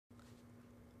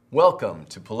Welcome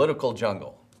to Political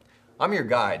Jungle. I'm your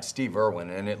guide, Steve Irwin,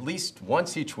 and at least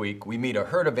once each week we meet a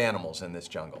herd of animals in this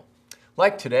jungle.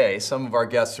 Like today, some of our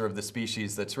guests are of the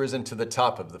species that's risen to the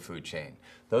top of the food chain,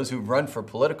 those who've run for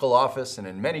political office and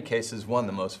in many cases won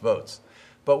the most votes.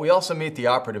 But we also meet the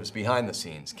operatives behind the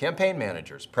scenes, campaign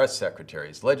managers, press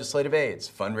secretaries, legislative aides,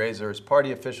 fundraisers,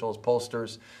 party officials,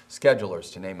 pollsters,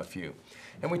 schedulers, to name a few.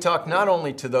 And we talk not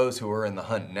only to those who are in the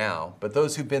hunt now, but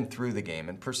those who've been through the game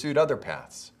and pursued other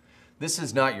paths. This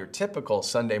is not your typical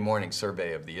Sunday morning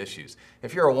survey of the issues.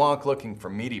 If you're a wonk looking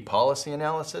for meaty policy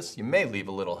analysis, you may leave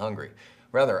a little hungry.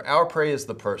 Rather, our prey is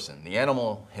the person, the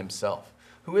animal himself.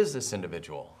 Who is this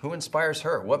individual? Who inspires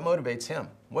her? What motivates him?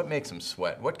 What makes him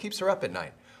sweat? What keeps her up at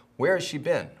night? Where has she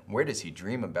been? Where does he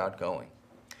dream about going?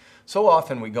 So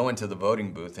often we go into the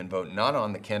voting booth and vote not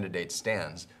on the candidate's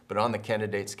stands, but on the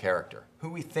candidate's character,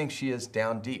 who we think she is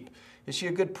down deep. Is she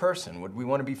a good person? Would we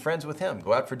want to be friends with him,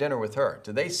 go out for dinner with her?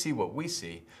 Do they see what we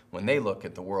see when they look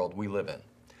at the world we live in?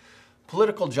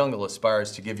 Political Jungle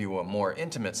aspires to give you a more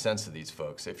intimate sense of these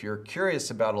folks. If you're curious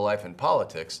about a life in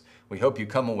politics, we hope you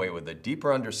come away with a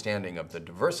deeper understanding of the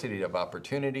diversity of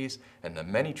opportunities and the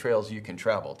many trails you can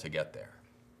travel to get there.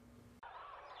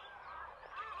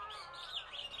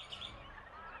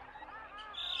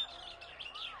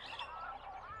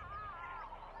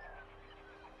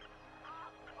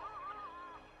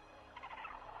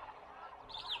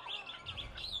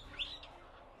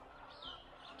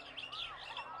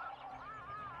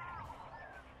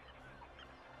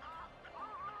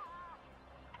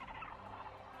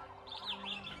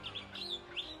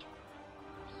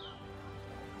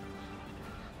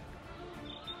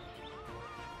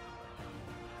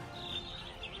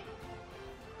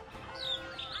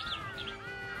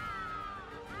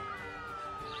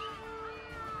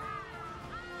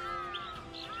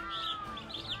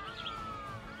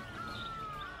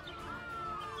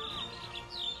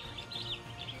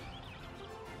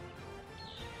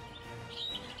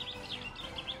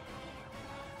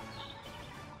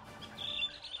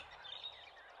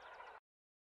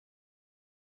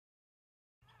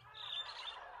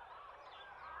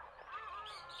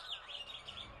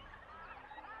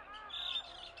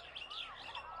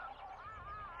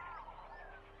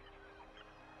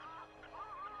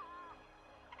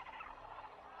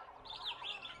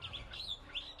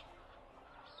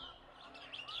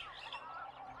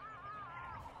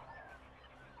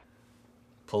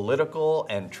 Political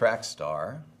and track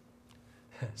star,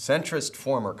 centrist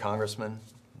former congressman,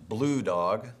 blue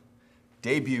dog,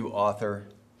 debut author,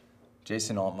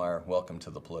 Jason Altmire, welcome to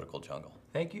the Political Jungle.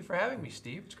 Thank you for having me,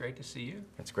 Steve. It's great to see you.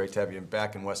 It's great to have you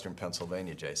back in Western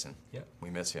Pennsylvania, Jason. Yep. We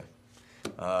miss you.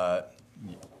 We're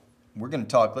going to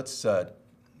talk, let's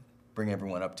bring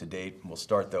everyone up to date. We'll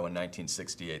start, though, in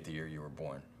 1968, the year you were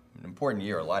born. An important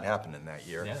year, a lot happened in that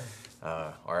year.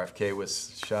 Yeah. RFK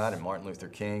was shot and Martin Luther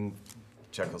King,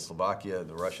 Czechoslovakia,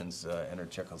 the Russians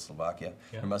entered Czechoslovakia.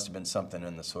 Yeah. There must have been something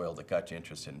in the soil that got you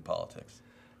interested in politics.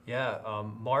 Yeah,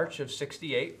 March of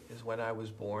 '68 is when I was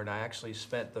born. I actually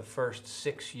spent the first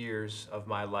 6 years of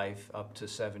my life up to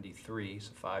 '73,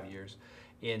 so 5 years,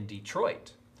 in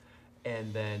Detroit.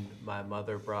 And then my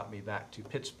mother brought me back to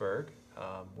Pittsburgh,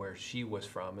 where she was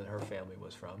from and her family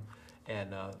was from.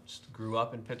 And grew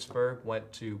up in Pittsburgh, went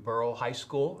to Borough High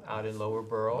School out in Lower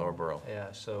Borough. Lower Borough.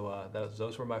 Yeah, so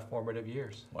those were my formative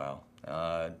years. Wow.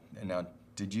 And now,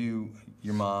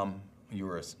 your mom, you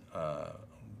were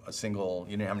a single,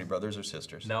 you didn't have any brothers or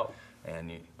sisters? No.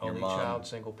 And your Only mom, child,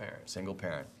 single parent. Single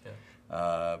parent.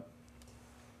 Yeah.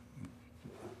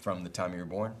 From the time you were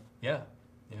born? Yeah.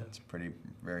 Yeah. It's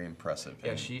very impressive.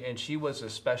 Yeah, she was a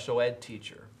special ed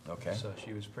teacher. Okay. So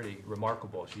she was pretty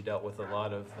remarkable. She dealt with a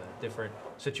lot of different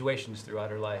situations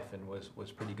throughout her life and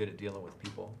was pretty good at dealing with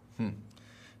people.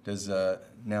 Does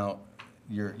now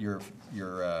your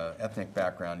ethnic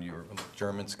background? You were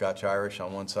German, Scotch, Irish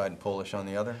on one side and Polish on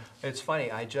the other. It's funny.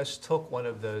 I just took one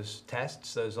of those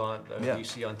tests, those you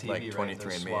see on TV, like right?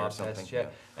 23andMe or something. Tests, yeah.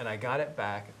 And I got it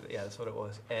back. Yeah, that's what it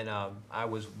was. And I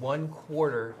was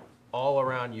 1/4 all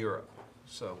around Europe.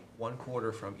 So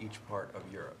 1/4 from each part of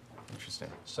Europe. Interesting.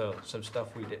 So some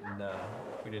stuff we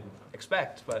didn't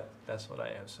expect, but that's what I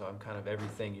am. So I'm kind of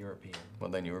everything European. Well,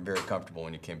 then you were very comfortable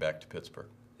when you came back to Pittsburgh.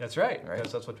 That's right,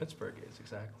 because that's what Pittsburgh is,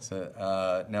 exactly.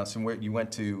 So now, you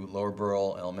went to Lower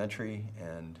Borough Elementary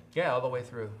and... Yeah, all the way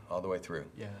through. All the way through.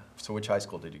 Yeah. So which high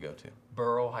school did you go to?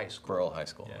 Borough High School. Borough High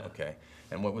School, yeah. Okay.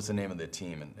 And what was the name of the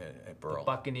team at Borough? The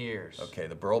Buccaneers. Okay,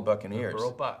 the Borough Buccaneers. The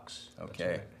Borough Bucks.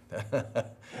 Okay. Right.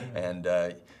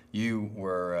 And you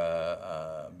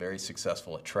were very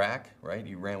successful at track, right?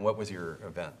 You ran, what was your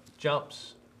event?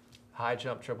 Jumps. High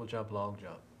jump, triple jump, long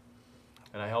jump.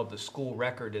 And I held the school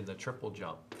record in the triple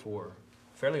jump for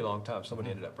a fairly long time.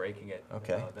 Somebody ended up breaking it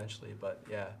eventually. But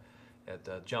yeah,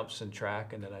 at jumps and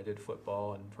track, and then I did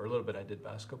football, and for a little bit I did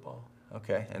basketball.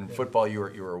 Okay, and football, you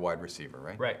were a wide receiver,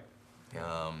 right? Right.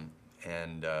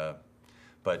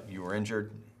 But you were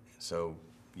injured, so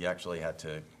you actually had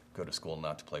to go to school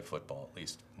not to play football, at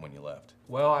least when you left.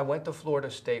 Well, I went to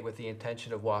Florida State with the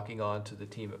intention of walking on to the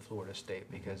team at Florida State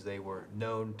because they were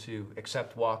known to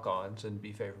accept walk-ons and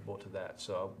be favorable to that.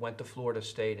 So I went to Florida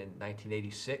State in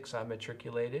 1986. I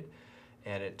matriculated,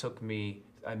 and it took me,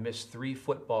 I missed 3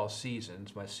 football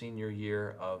seasons, my senior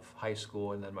year of high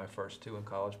school and then my first 2 in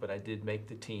college, but I did make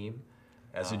the team.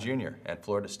 As a junior at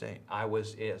Florida State? I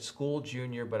was a school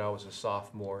junior, but I was a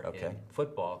sophomore in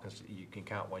football because you can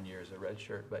count 1 year as a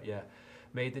redshirt. But yeah,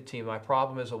 made the team. My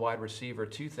problem as a wide receiver,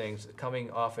 2 things.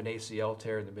 Coming off an ACL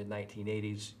tear in the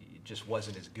mid-1980s, it just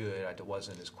wasn't as good. I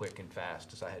wasn't as quick and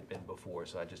fast as I had been before,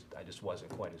 so I just wasn't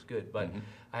quite as good. But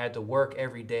I had to work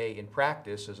every day in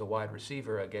practice as a wide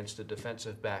receiver against a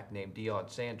defensive back named Deion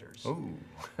Sanders. Ooh.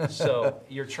 So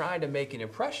you're trying to make an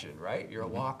impression, right? You're a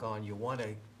walk-on. You want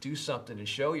to do something and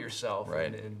show yourself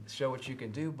and show what you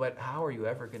can do, but how are you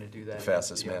ever going to do that? The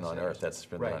fastest man on earth, that's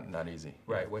not easy.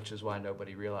 Right, which is why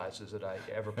nobody realizes that I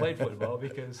ever played football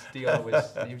because Deion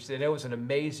was, it was an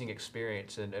amazing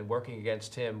experience, and working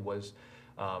against him was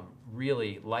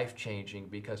really life-changing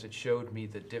because it showed me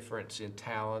the difference in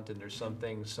talent, and there's some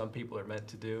things some people are meant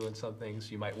to do and some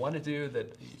things you might want to do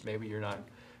that maybe you're not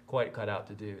quite cut out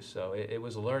to do. So it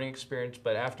was a learning experience,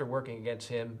 but after working against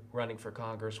him, running for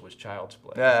Congress was child's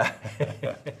play.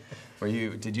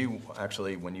 Did you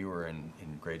actually, when you were in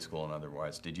grade school and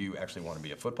otherwise, did you actually want to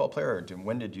be a football player, or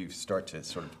when did you start to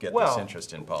sort of get this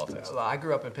interest in politics? I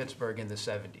grew up in Pittsburgh in the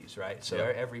 70s, right? So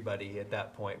everybody at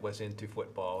that point was into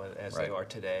football as they are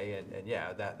today. And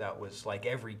yeah, that was like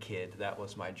every kid, that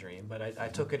was my dream. But I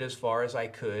took it as far as I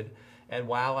could. And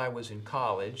while I was in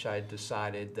college, I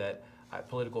decided that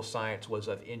political science was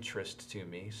of interest to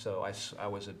me, so I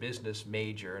was a business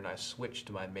major, and I switched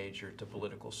my major to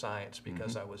political science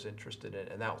because I was interested in it,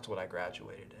 and that was what I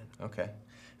graduated in. Okay.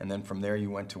 And then from there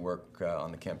you went to work on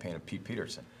the campaign of Pete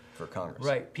Peterson for Congress.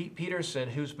 Right. Pete Peterson,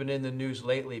 who's been in the news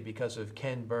lately because of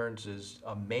Ken Burns'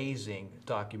 amazing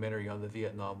documentary on the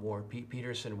Vietnam War. Pete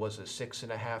Peterson was a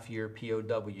 6.5-year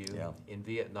POW in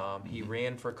Vietnam. He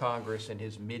ran for Congress in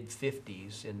his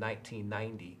mid-50s in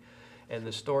 1990. And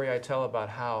the story I tell about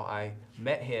how I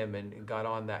met him and got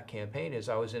on that campaign is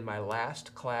I was in my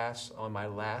last class on my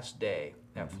last day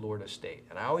at Florida State.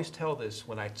 And I always tell this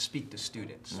when I speak to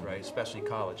students, right, especially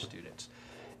college students.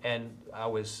 And I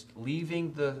was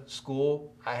leaving the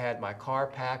school. I had my car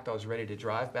packed. I was ready to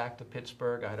drive back to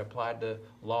Pittsburgh. I had applied to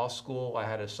law school. I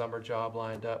had a summer job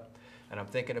lined up. And I'm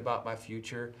thinking about my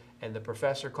future. And the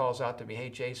professor calls out to me, "Hey,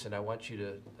 Jason, I want you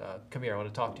to come here. I want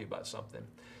to talk to you about something."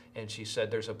 And she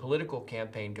said, "There's a political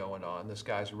campaign going on. This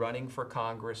guy's running for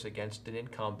Congress against an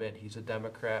incumbent. He's a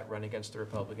Democrat running against a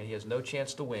Republican. He has no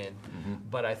chance to win,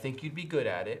 but I think you'd be good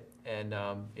at it. And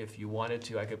if you wanted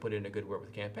to, I could put in a good word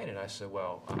with the campaign." And I said,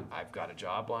 "Well, I've got a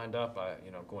job lined up.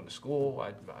 I'm going to school.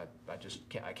 I just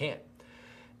can't.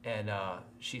 And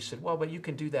she said, "Well, but you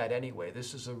can do that anyway.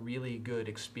 This is a really good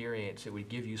experience. It would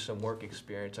give you some work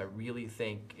experience. I really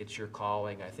think it's your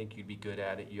calling. I think you'd be good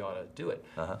at it. You ought to do it."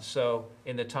 So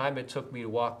in the time it took me to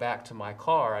walk back to my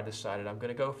car, I decided I'm going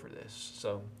to go for this.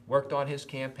 So worked on his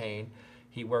campaign.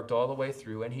 He worked all the way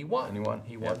through, and he won.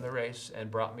 He won the race and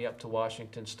brought me up to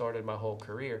Washington, started my whole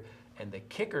career. And the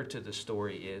kicker to the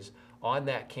story is, on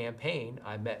that campaign,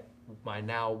 I met my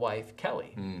now wife,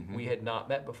 Kelly. We had not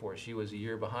met before. She was a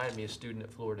year behind me, a student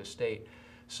at Florida State.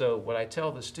 So what I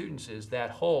tell the students is that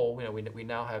whole, we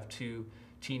now have 2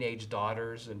 teenage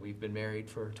daughters, and we've been married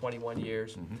for 21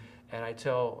 years. And I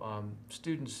tell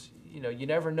students, you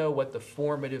never know what the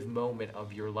formative moment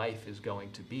of your life is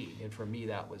going to be. And for me,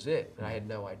 that was it. And I had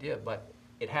no idea. But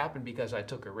it happened because I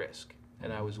took a risk.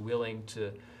 And I was willing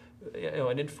to,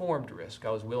 an informed risk.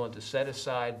 I was willing to set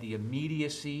aside the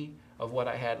immediacy of what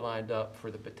I had lined up for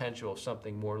the potential of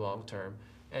something more long-term.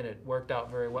 And it worked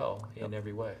out very well in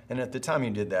every way. And at the time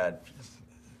you did that,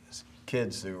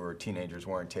 kids who were teenagers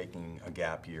weren't taking a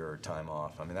gap year or time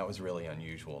off. I mean, that was really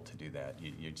unusual to do that.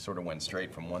 You sort of went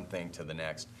straight from one thing to the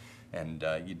next. And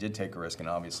you did take a risk, and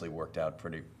obviously worked out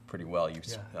pretty well.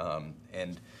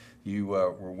 And you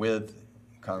were with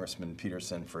Congressman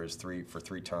Peterson for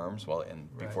 3 terms,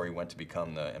 before he went to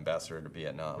become the ambassador to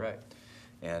Vietnam. Right.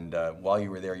 And while you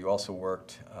were there, you also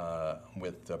worked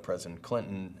with President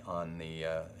Clinton on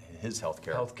his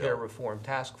healthcare reform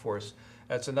task force.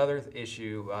 That's another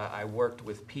issue. I worked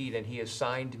with Pete, and he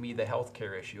assigned me the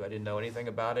healthcare issue. I didn't know anything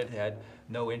about it, had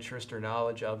no interest or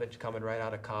knowledge of it coming right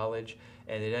out of college,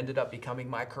 and it ended up becoming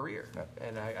my career. Yeah.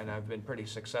 And I've been pretty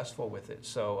successful with it.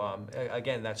 So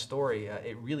again, that story,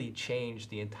 it really changed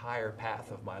the entire path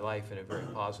of my life in a very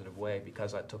positive way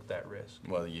because I took that risk.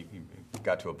 Well, you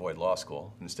got to avoid law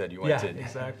school. Instead, you went to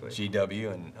exactly.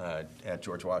 GW, and at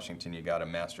George Washington, you got a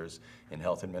master's in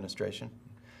health administration.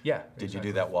 Yeah. Did you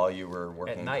do that while you were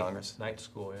working at night, in Congress? Night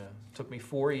school, yeah. Took me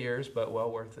 4 years, but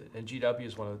well worth it. And GW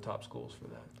is one of the top schools for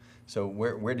that. So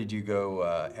where did you go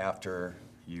after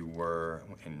you were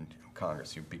in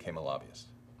Congress? You became a lobbyist.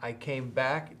 I came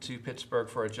back to Pittsburgh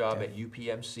for a job at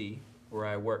UPMC, where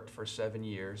I worked for 7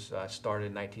 years. I started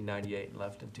in 1998 and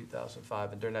left in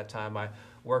 2005. And during that time, I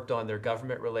worked on their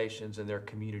government relations and their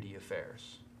community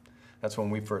affairs. That's when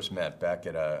we first met, back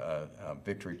at a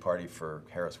victory party for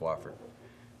Harris Wofford.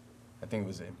 I think it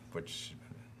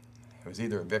was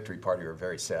either a victory party or a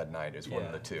very sad night. Is one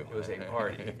of the two. It was a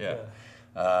party. Yeah.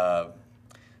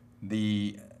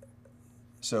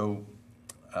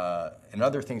 And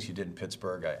other things you did in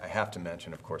Pittsburgh, I have to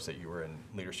mention, of course, that you were in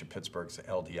Leadership Pittsburgh's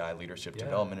LDI Leadership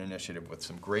Development Initiative with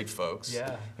some great folks,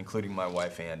 including my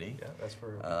wife, Andy. Yeah, that's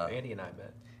where Andy and I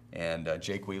met. And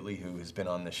Jake Wheatley, who has been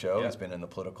on the show, has been in the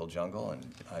political jungle, and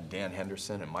Dan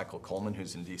Henderson and Michael Coleman,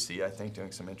 who's in D.C., I think,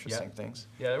 doing some interesting things.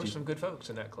 Yeah, there were some good folks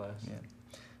in that class.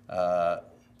 Yeah.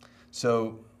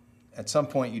 So at some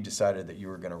point you decided that you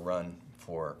were going to run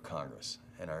for Congress.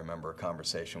 And I remember a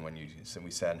conversation when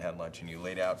we sat and had lunch, and you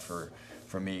laid out for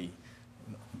me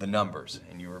the numbers,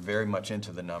 and you were very much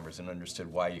into the numbers and understood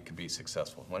why you could be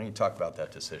successful. Why don't you talk about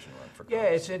that decision run for Congress? Yeah,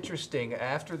 it's interesting.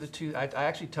 After I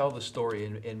actually tell the story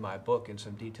in my book in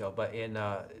some detail, but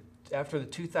after the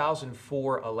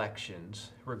 2004 elections,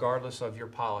 regardless of your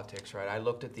politics, right, I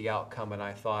looked at the outcome and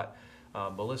I thought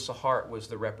Melissa Hart was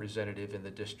the representative in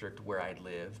the district where I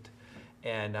lived.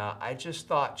 And I just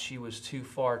thought she was too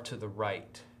far to the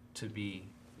right to be,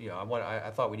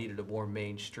 I thought we needed a more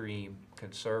mainstream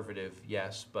conservative,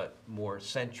 yes, but more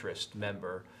centrist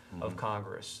member of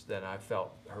Congress than I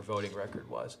felt her voting record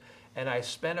was. And I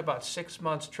spent about 6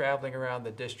 months traveling around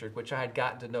the district, which I had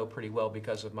gotten to know pretty well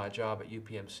because of my job at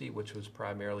UPMC, which was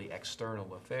primarily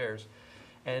external affairs,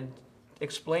 and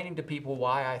explaining to people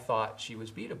why I thought she was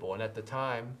beatable. And at the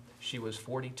time, she was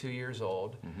 42 years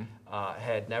old,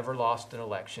 had never lost an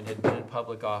election, had been in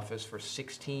public office for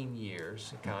 16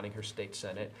 years, counting her state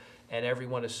senate, and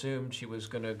everyone assumed she was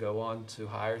going to go on to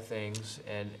higher things.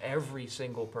 And every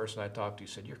single person I talked to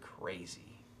said, "You're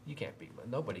crazy. You can't beat.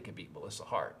 Nobody can beat Melissa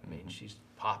Hart. I mean, she's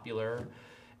popular."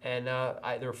 And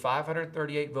there were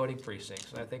 538 voting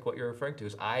precincts, and I think what you're referring to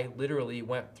is I literally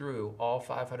went through all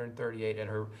 538, and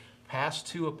her past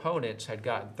two opponents had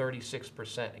gotten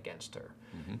 36% against her,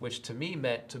 which to me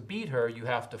meant to beat her, you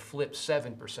have to flip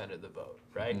 7% of the vote,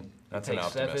 right? That's take an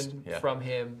optimist. 7 from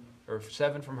him, or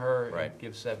 7 from her, and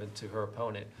give 7 to her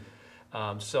opponent.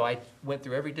 So I went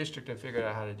through every district and figured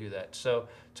out how to do that. So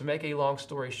to make a long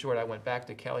story short, I went back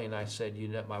to Kelly and I said,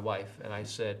 my wife, and I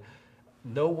said,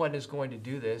 no one is going to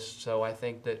do this, so I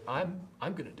think that I'm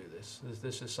going to do this.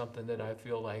 This is something that I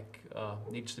feel like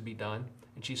needs to be done.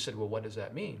 And she said, well, what does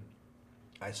that mean?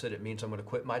 I said, it means I'm going to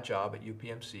quit my job at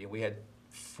UPMC. And we had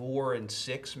 4 and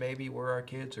 6 maybe were our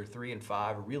kids, or 3 and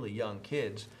 5, really young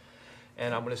kids.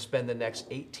 And I'm going to spend the next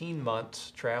 18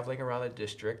 months traveling around the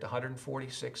district,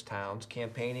 146 towns,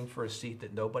 campaigning for a seat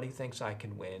that nobody thinks I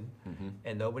can win,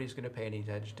 and nobody's going to pay any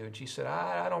attention to. And she said,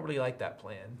 I don't really like that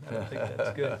plan. I don't think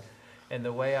that's good. And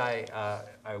the way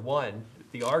I won,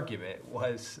 the argument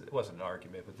was, it wasn't an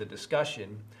argument, but the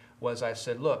discussion was, I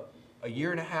said, look, a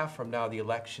year and a half from now, the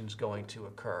election's going to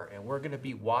occur, and we're going to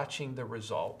be watching the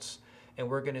results, and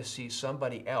we're going to see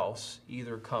somebody else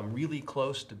either come really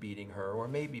close to beating her or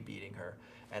maybe beating her.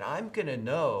 And I'm going to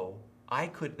know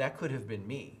that could have been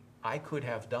me. I could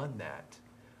have done that,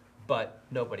 but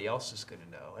nobody else is going to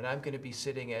know. And I'm going to be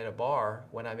sitting at a bar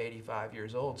when I'm 85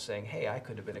 years old saying, hey, I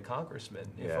could have been a congressman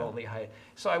if only I...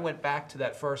 So I went back to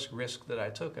that first risk that I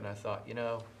took, and I thought,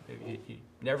 you're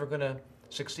never going to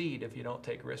succeed if you don't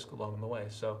take risk along the way.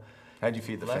 So how'd you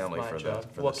feed the family for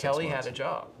job. the Well, 6 Kelly months? had a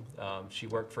job. She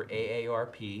worked for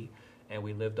AARP, and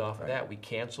we lived off of that. We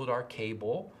canceled our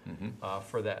cable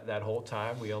for that whole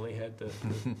time. We only had the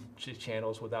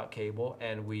channels without cable,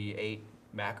 and we ate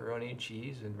macaroni and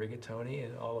cheese and rigatoni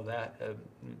and all of that.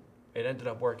 it ended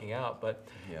up working out. But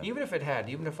Yeah. even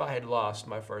if I had lost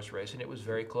my first race, and it was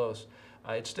very close,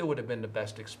 it still would have been the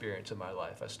best experience of my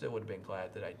life. I still would have been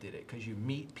glad that I did it, because you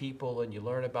meet people and you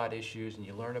learn about issues and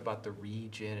you learn about the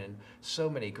region and so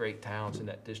many great towns in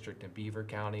that district in Beaver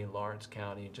County and Lawrence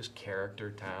County, and just character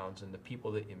towns, and the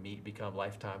people that you meet become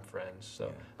lifetime friends.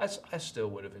 So I still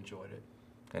would have enjoyed it.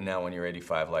 And now when you're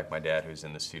 85, like my dad, who's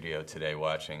in the studio today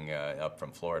watching up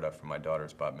from Florida for my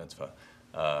daughter's bat mitzvah,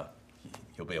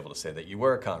 you'll be able to say that you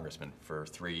were a congressman for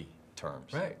 3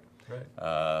 terms. Right,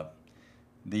 right.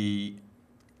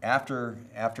 After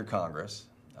Congress,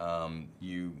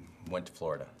 you went to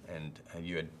Florida, and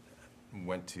you had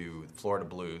went to Florida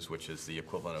Blues, which is the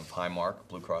equivalent of Highmark,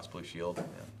 Blue Cross Blue Shield.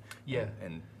 Yeah.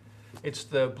 And It's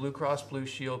the Blue Cross Blue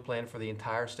Shield plan for the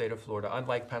entire state of Florida.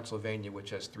 Unlike Pennsylvania, which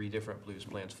has 3 different blues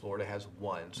plans, Florida has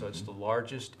 1. So it's the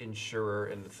largest insurer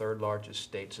in the 3rd largest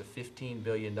state. It's a $15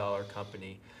 billion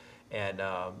company. And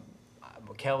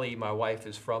Kelly, my wife,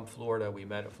 is from Florida. We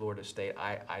met at Florida State.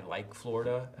 I like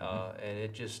Florida,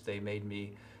 and they made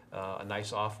me a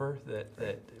nice offer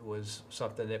that was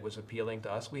something that was appealing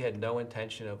to us. We had no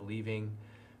intention of leaving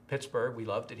Pittsburgh. We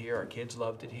loved it here. Our kids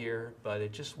loved it here, but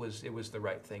it was the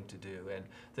right thing to do. And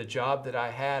the job that I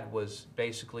had was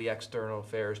basically external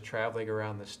affairs, traveling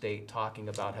around the state, talking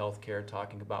about healthcare,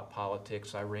 talking about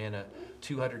politics. I ran a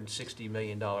 $260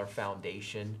 million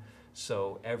foundation.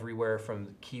 So everywhere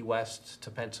from Key West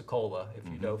to Pensacola, if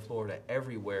you know Florida,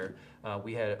 everywhere,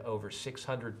 we had over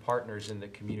 600 partners in the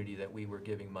community that we were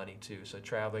giving money to. So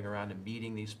traveling around and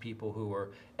meeting these people who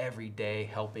were every day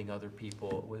helping other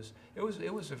people, it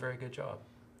was a very good job.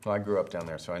 well, I grew up down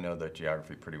there, so I know the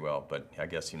geography pretty well. But I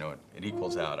guess it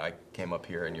equals out. I came up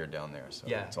here, and you're down there, so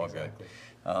Yeah, it's all exactly.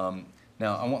 good.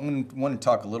 Now, I want to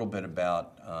talk a little bit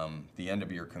about the end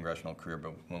of your congressional career,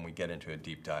 but when we get into a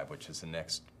deep dive, which is the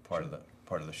next part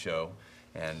of the show,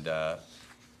 and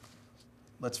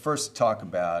let's first talk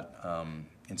about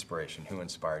inspiration. Who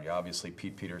inspired you? Obviously,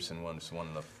 Pete Peterson was one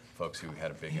of the folks who had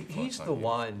a big influence on you. He's the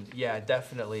one, yeah,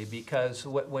 definitely, because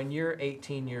when you're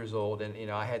 18 years old,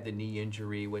 and I had the knee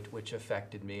injury which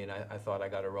affected me, and I thought I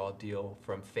got a raw deal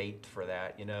from fate for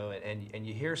that, and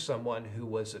you hear someone who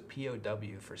was a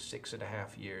POW for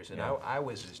 6.5 years, and I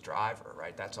was his driver,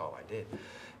 right? That's all I did.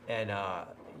 And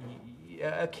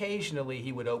occasionally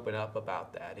he would open up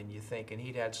about that, and you think, and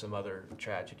he'd had some other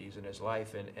tragedies in his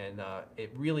life, and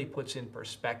it really puts in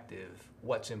perspective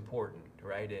what's important,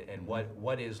 right? And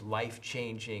what is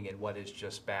life-changing and what is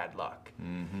just bad luck.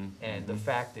 And the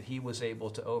fact that he was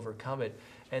able to overcome it,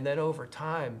 and then over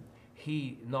time,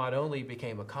 he not only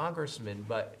became a congressman,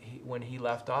 but when he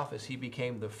left office, he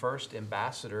became the first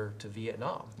ambassador to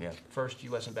Vietnam. Yeah. First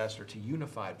U.S. ambassador to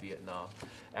unified Vietnam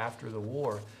after the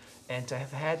war. And to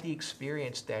have had the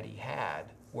experience that he had,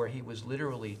 where he was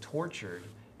literally tortured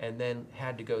and then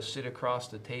had to go sit across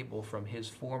the table from his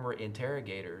former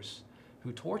interrogators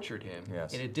who tortured him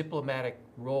in a diplomatic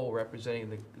role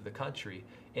representing the country,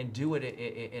 and do it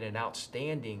in an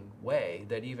outstanding way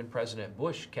that even President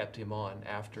Bush kept him on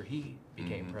after he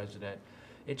became president.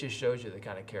 It just shows you the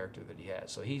kind of character that he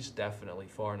has. So he's definitely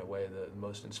far and away the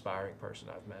most inspiring person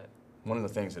I've met. One of the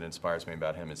things that inspires me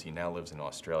about him is he now lives in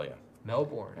Australia.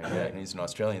 Melbourne. And he's an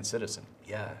Australian citizen.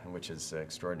 Yeah. Which is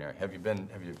extraordinary. Have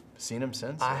you seen him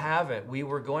since? I haven't. We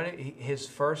were his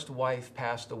first wife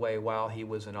passed away while he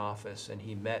was in office, and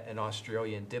he met an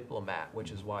Australian diplomat,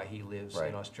 which is why he lives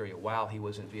in Australia while he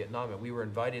was in Vietnam. And we were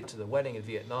invited to the wedding in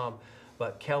Vietnam,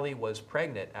 but Kelly was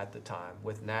pregnant at the time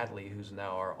with Natalie, who's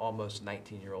now our almost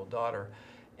 19-year-old daughter.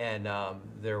 And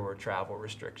there were travel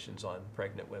restrictions on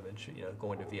pregnant women,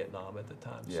 going to Vietnam at the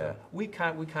time. Yeah. So we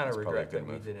kind of regret that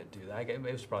we didn't do that. It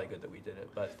was probably good that we did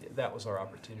it, but that was our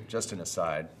opportunity. Just an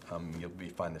aside, you'll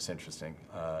find this interesting.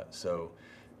 So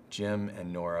Jim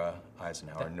and Nora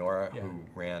Eisenhower, who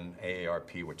ran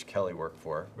AARP, which Kelly worked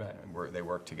for, they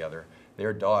worked together.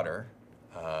 Their daughter,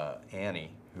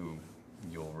 Annie, who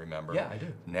you'll remember, I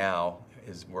do. now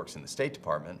works in the State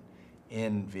Department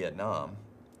in Vietnam,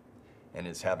 and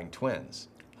is having twins.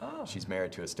 Oh. She's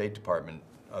married to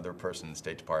other person in the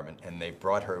State Department, and they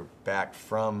brought her back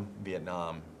from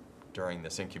Vietnam during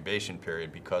this incubation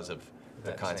period because of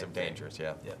the kinds of dangers.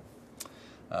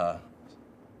 Yeah.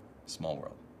 Small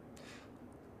world.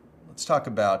 Let's talk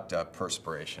about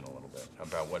perspiration a little bit,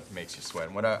 about what makes you sweat.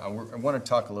 And what I want to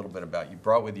talk a little bit about, you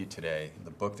brought with you today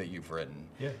the book that you've written,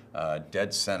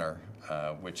 Dead Center,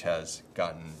 which has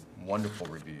gotten wonderful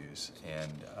reviews, and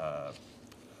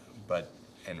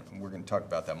we're going to talk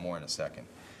about that more in a second.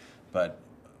 But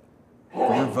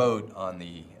your vote on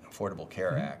the Affordable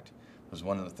Care Act was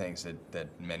one of the things that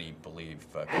many believe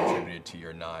contributed to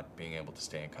your not being able to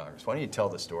stay in Congress. Why don't you tell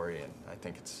the story? And I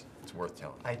think it's It's worth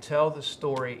telling. I tell the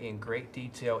story in great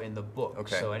detail in the book.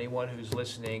 Okay. So anyone who's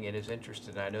listening and is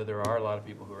interested, and I know there are a lot of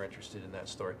people who are interested in that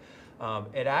story,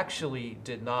 it actually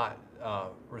did not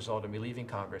result in me leaving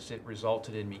Congress. It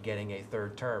resulted in me getting a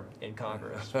third term in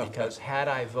Congress, because had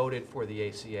I voted for the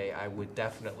ACA, I would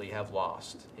definitely have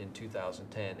lost in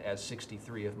 2010, as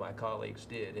 63 of my colleagues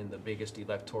did in the biggest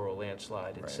electoral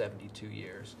landslide in 72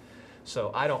 years.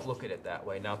 So I don't look at it that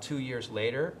way. Now, 2 years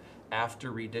later,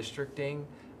 after redistricting,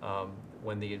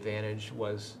 when the advantage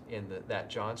was in that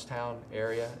Johnstown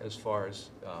area, as far as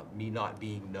me not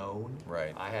being known.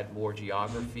 Right. I had more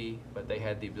geography, but they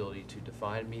had the ability to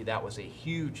define me. That was a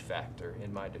huge factor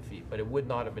in my defeat, but it would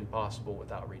not have been possible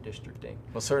without redistricting.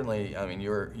 Well, certainly, I mean,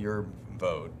 your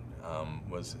vote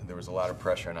there was a lot of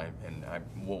pressure, and I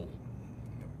will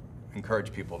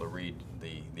encourage people to read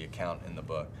the account in the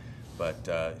book. But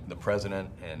the president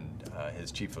and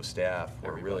his chief of staff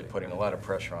were really putting a lot of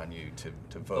pressure on you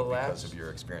to vote because of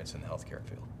your experience in the healthcare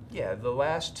field. Yeah, the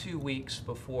last 2 weeks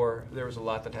before, there was a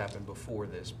lot that happened before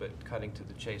this, but cutting to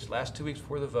the chase. Last 2 weeks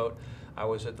before the vote, I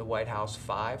was at the White House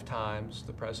 5 times.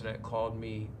 The president called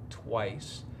me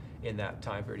twice in that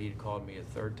time period. He'd called me a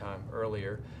third time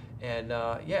earlier. And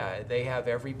yeah, they have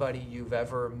everybody you've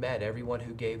ever met, everyone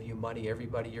who gave you money,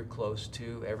 everybody you're close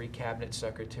to, every cabinet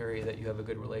secretary that you have a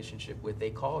good relationship with, they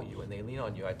call you and they lean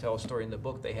on you. I tell a story in the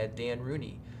book, they had Dan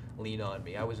Rooney lean on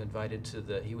me. I was invited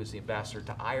to he was the ambassador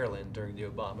to Ireland during the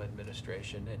Obama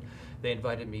administration, and they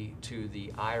invited me to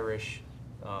the Irish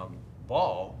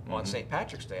ball on St.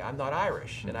 Patrick's Day. I'm not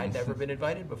Irish, and I'd never been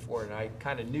invited before, and I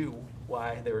kind of knew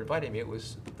why they were inviting me. It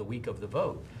was the week of the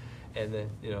vote. And then,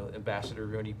 Ambassador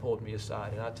Rooney pulled me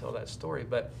aside, and I'll tell that story.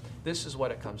 But this is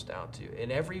what it comes down to.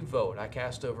 In every vote, I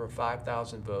cast over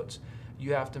 5,000 votes,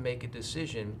 you have to make a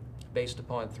decision based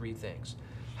upon 3 things.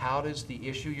 How does the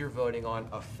issue you're voting on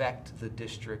affect the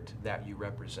district that you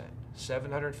represent?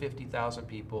 750,000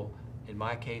 people, in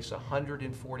my case,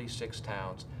 146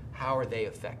 towns. How are they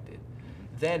affected?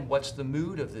 Then what's the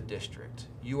mood of the district?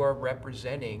 You are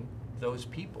representing those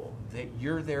people, that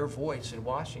you're their voice in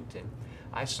Washington.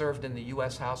 I served in the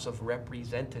U.S. House of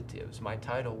Representatives. My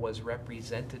title was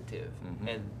representative,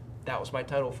 and that was my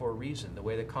title for a reason. The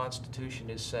way the Constitution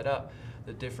is set up,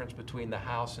 the difference between the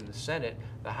House and the Senate,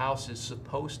 the House is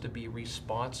supposed to be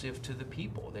responsive to the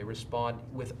people. They respond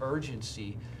with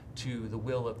urgency to the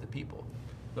will of the people.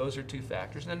 Those are 2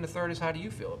 factors. And then the third is, how do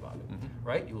you feel about it,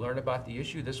 right? You learn about the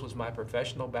issue. This was my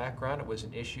professional background. It was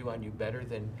an issue I knew better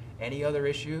than any other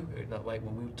issue. Not like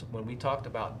when we talked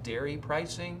about dairy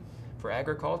pricing for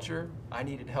agriculture, I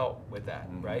needed help with that,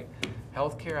 right?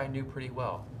 Healthcare I knew pretty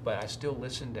well, but I still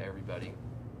listened to everybody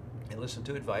and listened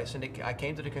to advice, and I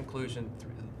came to the conclusion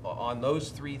on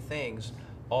those 3 things,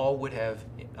 I would have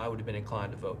been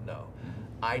inclined to vote no.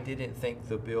 I didn't think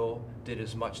the bill did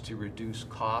as much to reduce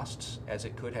costs as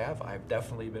it could have. I've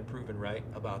definitely been proven right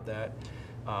about that.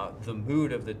 The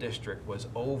mood of the district was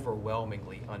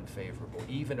overwhelmingly unfavorable,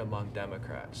 even among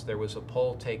Democrats. There was a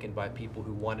poll taken by people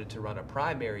who wanted to run a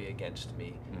primary against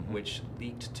me, which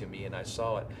leaked to me, and I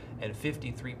saw it, and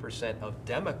 53% of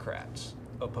Democrats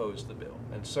opposed the bill,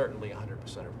 and certainly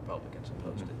 100% of Republicans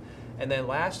opposed it. And then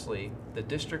lastly, the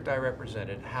district I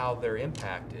represented, how they're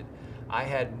impacted. I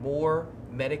had more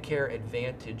Medicare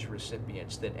Advantage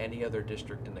recipients than any other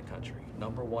district in the country,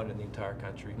 #1 in the entire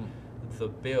country. The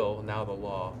bill, now the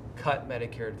law, cut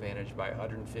Medicare Advantage by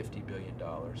 $150 billion.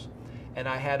 And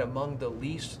I had among the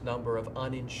least number of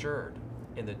uninsured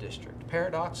in the district.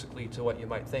 Paradoxically to what you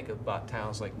might think about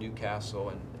towns like Newcastle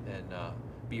and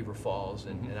Beaver Falls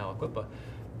and Aliquippa,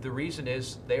 the reason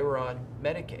is they were on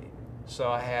Medicaid. So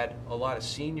I had a lot of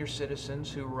senior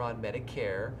citizens who were on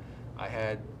Medicare. I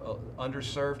had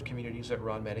underserved communities that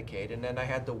were on Medicaid, and then I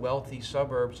had the wealthy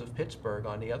suburbs of Pittsburgh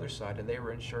on the other side, and they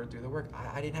were insured through the work.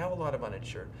 I didn't have a lot of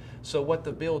uninsured. So what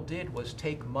the bill did was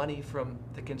take money from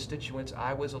the constituents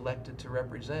I was elected to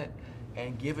represent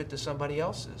and give it to somebody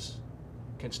else's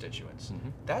constituents.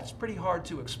 That's pretty hard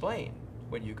to explain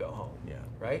when you go home,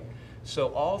 right?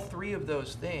 So all 3 of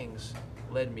those things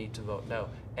led me to vote no.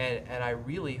 And I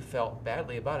really felt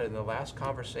badly about it. In the last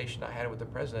conversation I had with the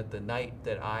president, the night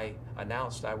that I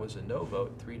announced I was a no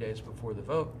vote, 3 days before the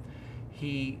vote,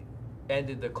 he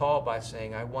ended the call by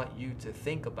saying, I want you to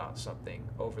think about something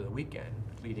over the weekend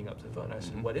leading up to the vote. And I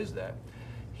said, what is that?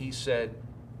 He said,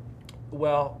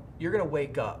 well, you're going to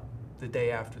wake up the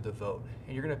day after the vote,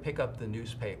 and you're going to pick up the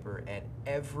newspaper, and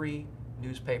every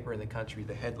newspaper in the country,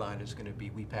 the headline is going to be,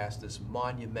 we passed this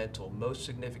monumental, most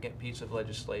significant piece of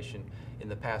legislation in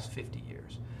the past 50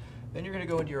 years. Then you're going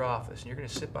to go into your office, and you're going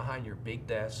to sit behind your big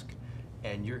desk,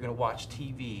 and you're going to watch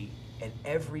TV, and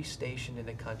every station in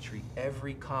the country,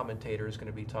 every commentator is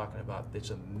going to be talking about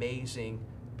this amazing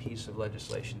piece of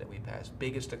legislation that we passed,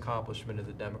 biggest accomplishment of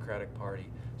the Democratic Party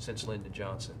since Lyndon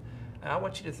Johnson. And I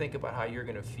want you to think about how you're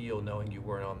going to feel knowing you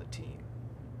weren't on the team.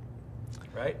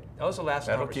 Right? That was the last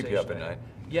conversation. That'll keep you up at night.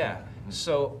 Yeah.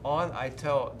 So I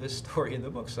tell this story in the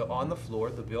book. So on the floor,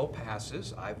 the bill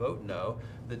passes. I vote no.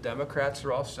 The Democrats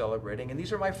are all celebrating, and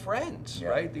these are my friends,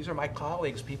 right? These are my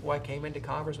colleagues, people I came into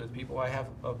Congress with, people I have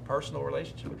a personal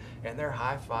relationship with, and they're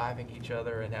high-fiving each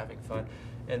other and having fun.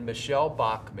 And Michelle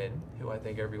Bachmann, who I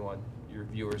think everyone, your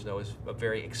viewers know, is a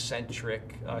very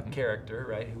eccentric character,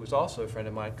 right? Who was also a friend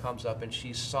of mine, comes up and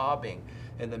she's sobbing,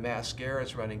 and the mascara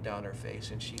is running down her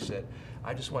face, and she said,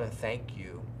 "I just want to thank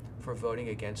you for voting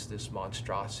against this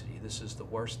monstrosity. This is the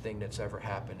worst thing that's ever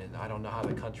happened, and I don't know how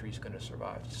the country's going to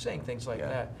survive." Just saying things like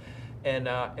that. And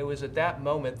it was at that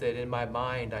moment that in my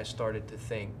mind I started to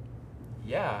think,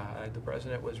 the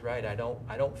president was right. I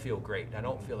don't feel great. I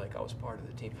don't feel like I was part of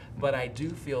the team. But I do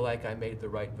feel like I made the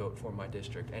right vote for my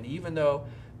district. And even though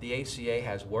the ACA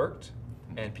has worked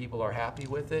and people are happy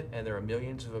with it, and there are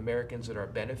millions of Americans that are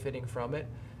benefiting from it,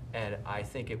 and I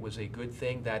think it was a good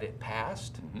thing that it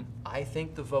passed, I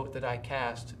think the vote that I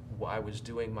cast, I was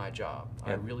doing my job.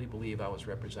 I really believe I was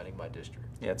representing my district.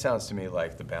 Yeah, it sounds to me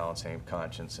like the balancing of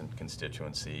conscience and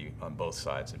constituency on both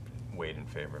sides weighed in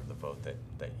favor of the vote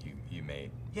that you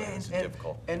made. Yeah,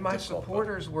 difficult. And my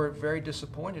supporters were very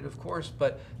disappointed, of course,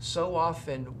 but so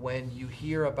often when you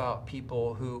hear about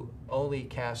people who only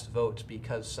cast votes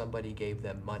because somebody gave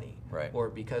them money, or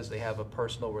because they have a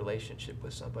personal relationship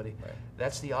with somebody,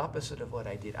 that's the opposite of what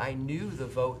I did. I knew the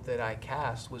vote that I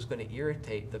cast was going to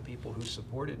irritate the people who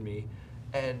supported me,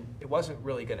 and it wasn't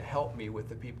really going to help me with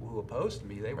the people who opposed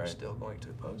me. They were still going to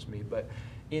oppose me, but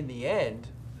in the end,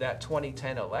 that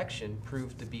 2010 election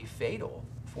proved to be fatal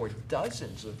for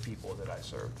dozens of people that I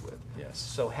served with. Yes.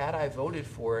 So had I voted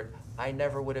for it, I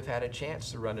never would have had a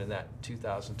chance to run in that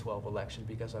 2012 election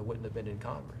because I wouldn't have been in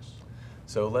Congress.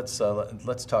 So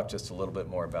let's talk just a little bit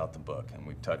more about the book, and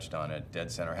we've touched on it,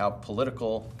 dead center. How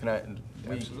political? Can I?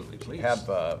 Absolutely, please. We have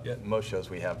most shows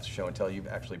we have show and tell. You've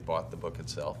actually bought the book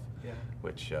itself,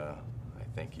 which I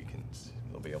think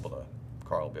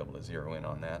Carl will be able to zero in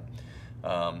on that.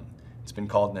 It's been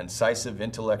called an incisive,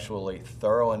 intellectually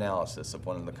thorough analysis of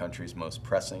one of the country's most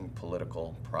pressing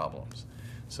political problems.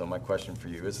 So my question for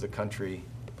you, is the country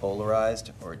polarized,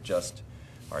 or are just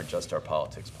our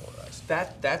politics polarized?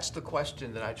 That's the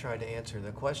question that I try to answer.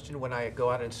 The question when I go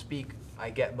out and speak I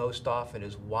get most often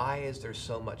is, why is there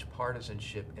so much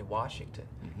partisanship in Washington?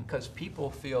 Because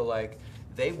people feel like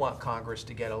they want Congress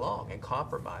to get along and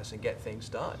compromise and get things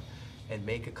done and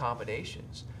make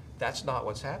accommodations. That's not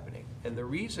what's happening. And the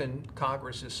reason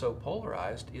Congress is so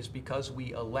polarized is because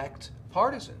we elect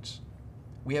partisans.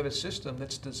 We have a system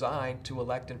that's designed to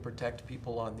elect and protect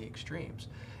people on the extremes.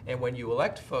 And when you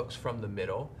elect folks from the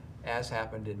middle, as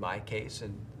happened in my case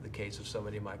and the case of so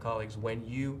many of my colleagues, when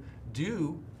you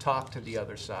do talk to the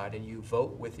other side and you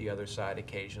vote with the other side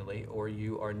occasionally, or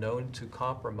you are known to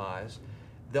compromise,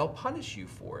 they'll punish you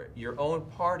for it. Your own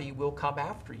party will come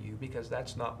after you because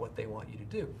that's not what they want you to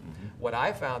do. What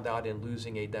I found out in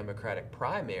losing a Democratic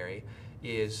primary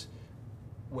is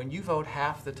when you vote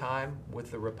half the time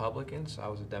with the Republicans, I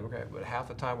was a Democrat, but half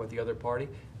the time with the other party,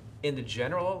 in the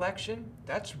general election,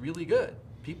 that's really good.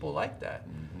 People like that.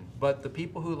 But the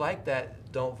people who like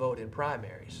that don't vote in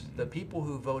primaries. The people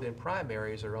who vote in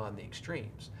primaries are on the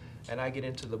extremes. And I get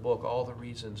into the book all the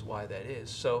reasons why that is.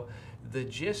 So the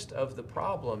gist of the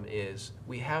problem is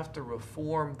we have to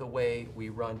reform the way we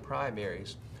run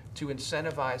primaries to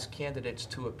incentivize candidates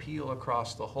to appeal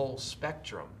across the whole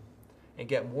spectrum and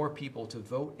get more people to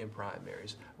vote in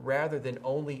primaries rather than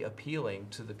only appealing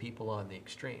to the people on the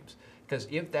extremes. Because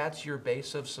if that's your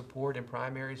base of support in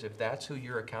primaries, if that's who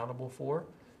you're accountable for,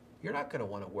 you're not going to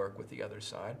want to work with the other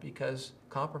side because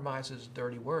compromise is a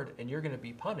dirty word, and you're going to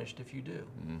be punished if you do.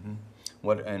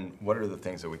 What are the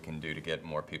things that we can do to get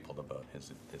more people to vote?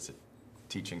 Is it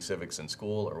teaching civics in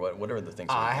school, or what are the things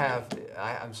that we can do?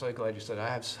 I'm so glad you said I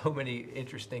have so many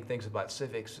interesting things about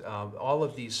civics. All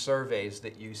of these surveys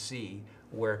that you see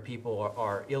where people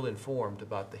are ill-informed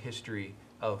about the history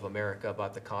of America,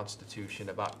 about the Constitution,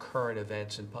 about current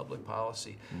events and public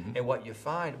policy. And what you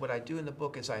find, what I do in the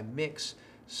book is I mix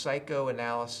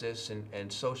psychoanalysis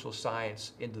and social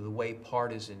science into the way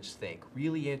partisans think.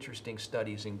 Really interesting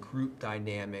studies in group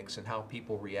dynamics and how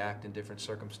people react in different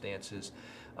circumstances.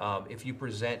 If you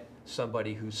present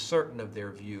somebody who's certain of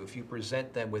their view, if you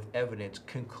present them with evidence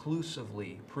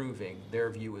conclusively proving their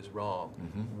view is wrong,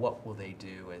 what will they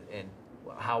do and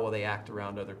how will they act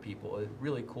around other people?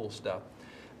 Really cool stuff.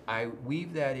 I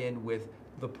weave that in with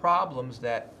the problems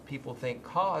that people think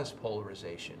cause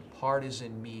polarization,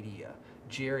 partisan media,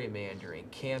 gerrymandering,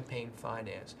 campaign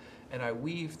finance. And I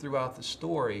weave throughout the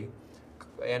story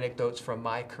anecdotes from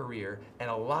my career and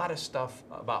a lot of stuff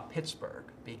about Pittsburgh,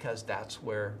 because that's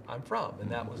where I'm from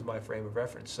and that was my frame of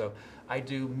reference. So I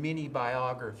do mini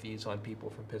biographies on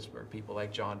people from Pittsburgh, people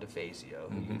like John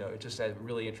DeFazio, who, you know, just had a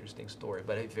really interesting story,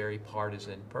 but a very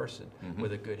partisan person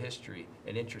with a good history,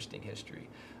 an interesting history.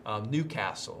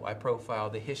 Newcastle, I profile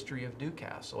the history of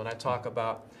Newcastle, and I talk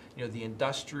about, you know, the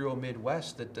industrial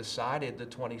Midwest that decided the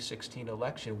 2016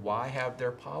 election. Why have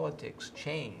their politics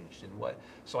changed and what?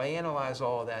 So I analyze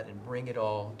all of that and bring it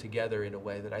all together in a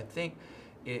way that I think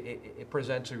it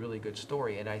presents a really good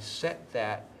story. And I set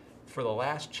that for the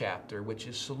last chapter, which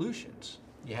is solutions.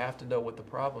 You have to know what the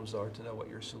problems are to know what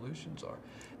your solutions are.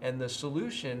 And the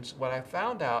solutions, what I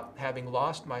found out, having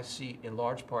lost my seat in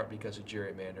large part because of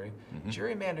gerrymandering,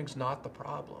 gerrymandering's not the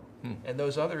problem. And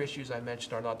those other issues I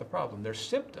mentioned are not the problem. They're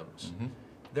symptoms.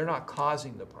 They're not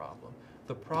causing the problem.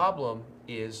 The problem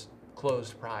is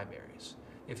closed primaries.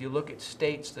 If you look at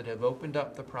states that have opened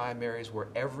up the primaries where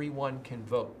everyone can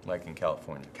vote. Like in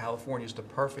California. California is the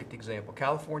perfect example.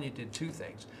 California did two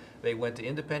things. They went to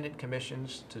independent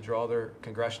commissions to draw their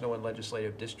congressional and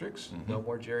legislative districts, no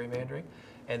more gerrymandering,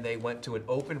 and they went to an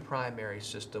open primary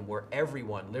system where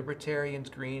everyone, Libertarians,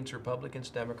 Greens, Republicans,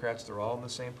 Democrats, they're all in the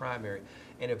same primary.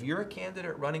 And if you're a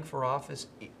candidate running for office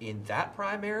in that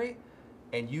primary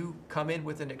and you come in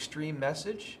with an extreme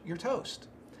message, you're toast.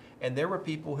 And there were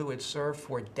people who had served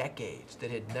for decades that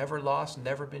had never lost,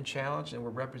 never been challenged, and were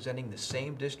representing the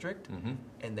same district,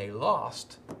 and they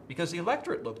lost because the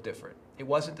electorate looked different. It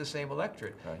wasn't the same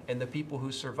electorate. Right. And the people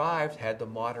who survived had to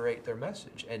moderate their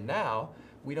message. And now,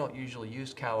 we don't usually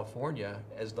use California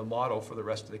as the model for the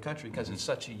rest of the country because it's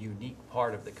such a unique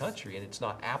part of the country and it's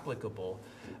not applicable.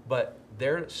 But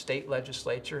their state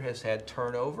legislature has had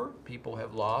turnover. People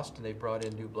have lost and they brought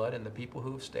in new blood, and the people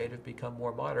who have stayed have become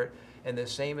more moderate. And the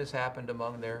same has happened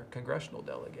among their congressional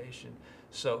delegation.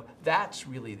 So that's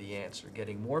really the answer,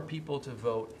 getting more people to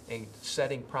vote and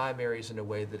setting primaries in a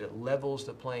way that it levels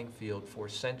the playing field for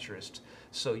centrists.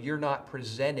 So you're not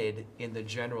presented in the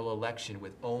general election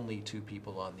with only two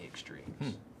people on the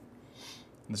extremes.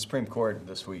 The Supreme Court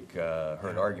this week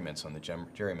heard arguments on the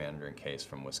gerrymandering case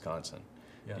from Wisconsin.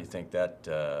 Yeah. Do you think that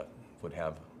would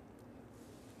have,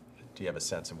 do you have a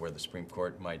sense of where the Supreme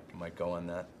Court might go on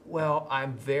that? Well,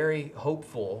 I'm very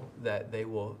hopeful that they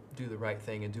will do the right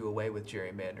thing and do away with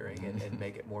gerrymandering and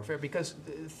make it more fair, because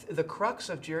the crux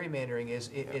of gerrymandering is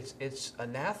it's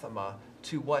anathema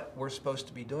to what we're supposed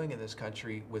to be doing in this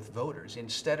country with voters.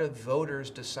 Instead of voters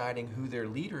deciding who their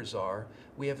leaders are,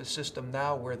 we have a system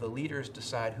now where the leaders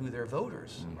decide who their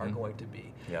voters are going to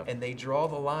be. Yep. And they draw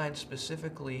the line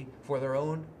specifically for their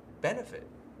own benefit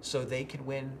so they can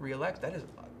win re-elect. That is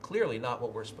clearly not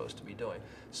what we're supposed to be doing.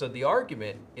 So the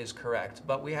argument is correct,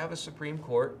 but we have a Supreme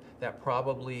Court that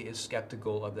probably is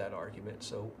skeptical of that argument.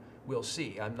 So we'll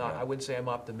see. I'm not, I wouldn't say I'm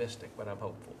optimistic, but I'm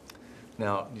hopeful.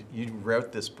 Now, you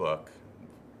wrote this book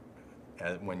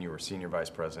when you were senior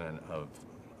vice president of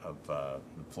the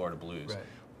Florida Blues. Right.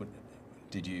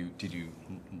 Did you,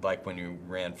 like when you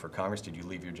ran for Congress, did you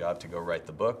leave your job to go write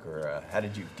the book, or how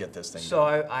did you get this thing done? So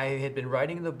I had been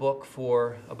writing the book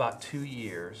for about 2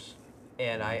 years,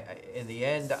 and in the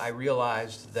end, I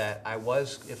realized that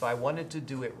if I wanted to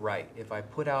do it right, if I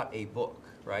put out a book,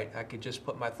 right, I could just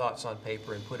put my thoughts on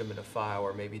paper and put them in a file,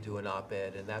 or maybe do an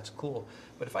op-ed, and that's cool.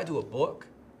 But if I do a book,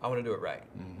 I want to do it right,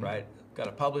 right? Got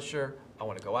a publisher, I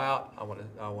want to go out, I want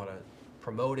to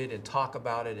promote it and talk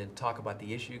about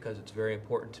the issue because it's very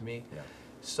important to me. Yeah.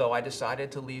 So I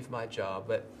decided to leave my job,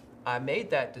 but I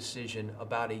made that decision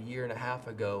about 1.5 years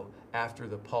ago after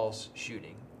the Pulse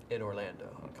shooting in Orlando.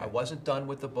 Okay. I wasn't done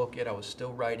with the book yet, I was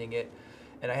still writing it,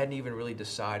 and I hadn't even really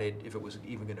decided if it was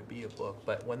even going to be a book.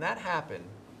 But when that happened,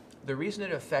 the reason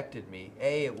it affected me,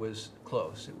 it was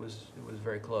close. It was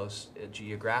very close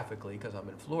geographically because I'm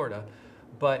in Florida,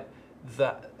 but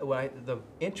the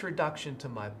introduction to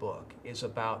my book is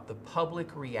about the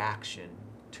public reaction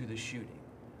to the shooting.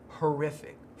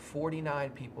 Horrific.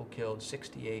 49 people killed,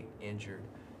 68 injured,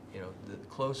 you know, the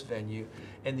close venue,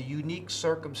 and the unique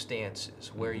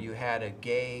circumstances where you had a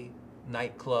gay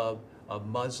nightclub,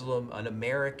 an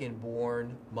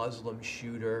American-born Muslim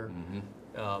shooter.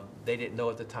 They didn't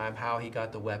know at the time how he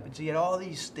got the weapons. He had all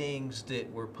these things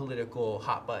that were political,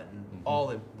 hot button, all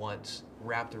at once,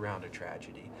 wrapped around a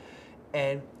tragedy.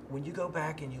 And when you go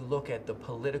back and you look at the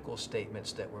political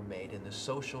statements that were made and the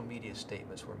social media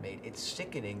statements were made, it's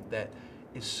sickening that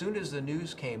as soon as the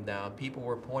news came down, people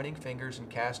were pointing fingers and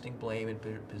casting blame and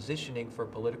positioning for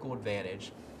political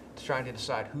advantage, trying to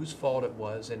decide whose fault it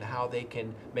was and how they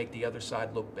can make the other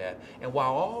side look bad. And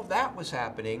while all that was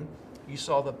happening, you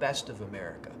saw the best of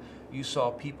America. You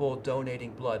saw people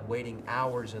donating blood, waiting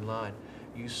hours in line.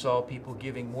 You saw people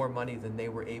giving more money than they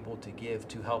were able to give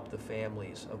to help the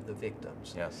families of the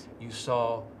victims. Yes. You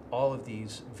saw all of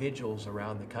these vigils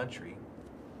around the country.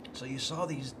 So you saw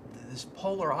this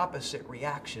polar opposite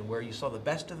reaction where you saw the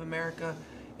best of America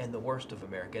and the worst of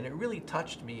America. And it really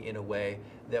touched me in a way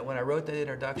that when I wrote that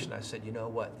introduction, I said, you know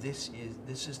what, this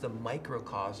is the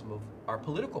microcosm of our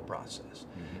political process.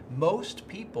 Mm-hmm. Most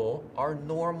people are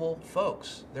normal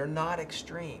folks. They're not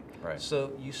extreme. Right.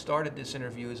 So you started this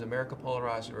interview, is America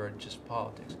polarized or just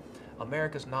politics?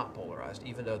 America's not polarized,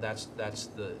 even though that's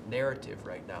the narrative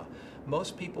right now.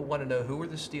 Most people want to know, who are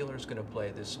the Steelers going to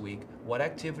play this week? What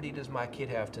activity does my kid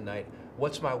have tonight?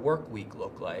 What's my work week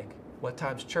look like? What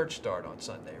time's church start on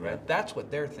Sunday, right? Yeah. That's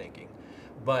what they're thinking.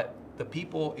 But the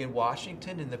people in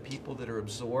Washington and the people that are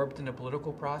absorbed in the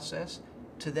political process,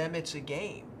 to them it's a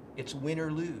game. It's win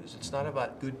or lose. It's not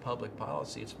about good public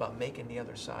policy. It's about making the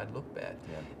other side look bad.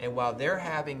 Yeah. And while they're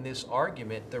having this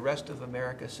argument, the rest of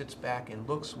America sits back and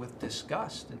looks with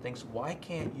disgust and thinks, why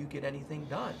can't you get anything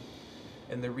done?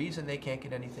 And the reason they can't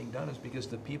get anything done is because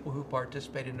the people who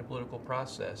participate in the political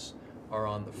process are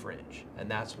on the fringe. And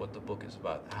that's what the book is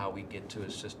about, how we get to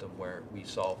a system where we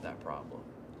solve that problem.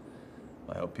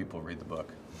 I hope people read the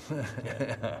book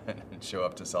and show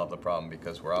up to solve the problem,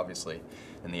 because we're obviously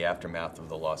in the aftermath of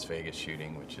the Las Vegas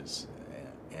shooting,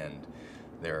 and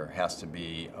there has to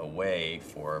be a way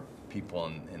for people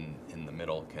in the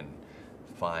middle can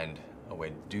find a way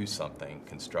to do something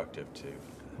constructive to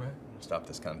stop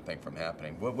this kind of thing from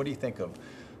happening. What do you think of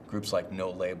groups like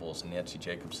No Labels and Nancy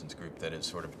Jacobson's group that has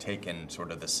sort of taken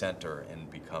sort of the center and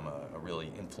become a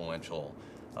really influential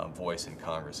voice in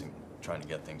Congress and trying to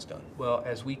get things done? Well,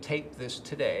 as we tape this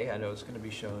today, I know it's going to be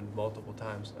shown multiple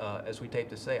times, as we tape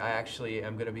this today, I actually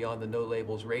am going to be on the No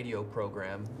Labels radio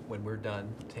program when we're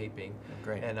done taping.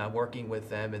 Great. And I'm working with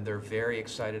them, and they're very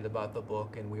excited about the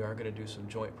book, and we are going to do some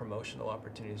joint promotional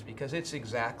opportunities because it's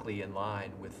exactly in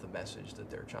line with the message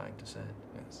that they're trying to send.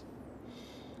 Yes.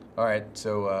 All right,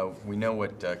 so we know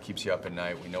what keeps you up at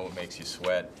night. We know what makes you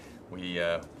sweat. What do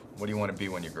you want to be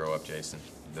when you grow up, Jason?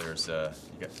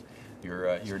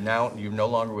 You're no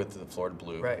longer with the Florida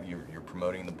Blue. Right. You're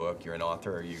promoting the book. You're an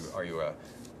author. Are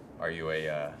you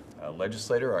a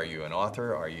legislator? Are you an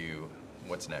author?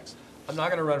 What's next? I'm not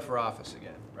going to run for office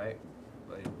again, right?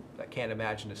 I can't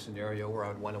imagine a scenario where I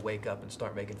would want to wake up and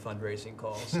start making fundraising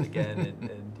calls again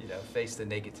and face the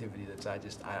negativity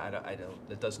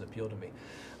that doesn't appeal to me.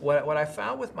 What I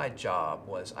found with my job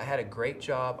was I had a great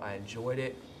job. I enjoyed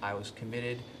it. I was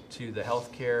committed to the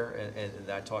healthcare,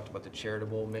 and I talked about the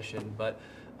charitable mission, but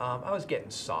I was getting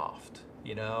soft.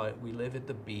 You know, we live at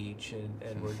the beach,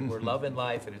 and we're loving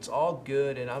life, and it's all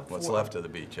good. And What's left of the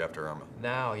beach after Irma?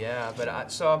 Now, yeah.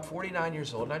 But so I'm 49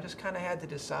 years old, and I just kind of had to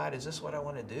decide: is this what I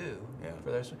want to do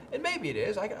for this? And maybe it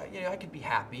is. I could be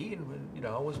happy, and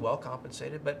I was well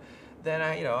compensated. But then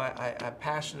I'm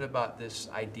passionate about this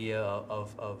idea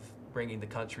of bringing the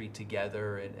country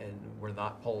together, and we're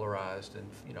not polarized,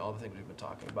 and all the things we've been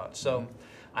talking about. So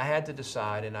I had to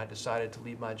decide, and I decided to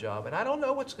leave my job, and I don't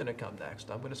know what's going to come next.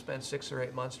 I'm going to spend 6 or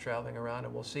 8 months traveling around,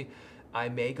 and we'll see. I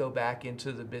may go back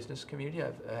into the business community.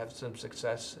 I have some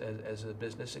success as a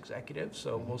business executive,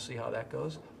 so we'll see how that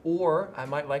goes. Or I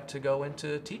might like to go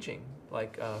into teaching,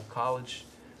 like college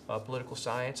political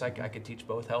science. I could teach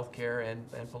both healthcare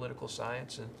and political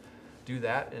science, and do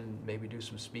that, and maybe do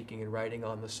some speaking and writing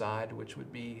on the side, which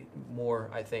would be more,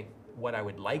 I think, what I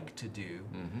would like to do.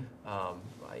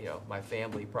 My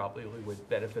family probably would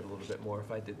benefit a little bit more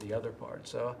if I did the other part.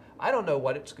 So I don't know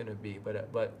what it's going to be, but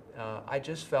I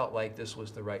just felt like this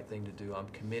was the right thing to do. I'm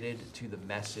committed to the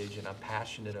message, and I'm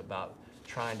passionate about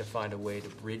trying to find a way to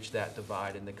bridge that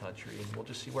divide in the country, and we'll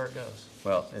just see where it goes.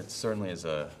 Well, it certainly is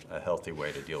a healthy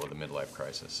way to deal with a midlife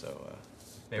crisis. So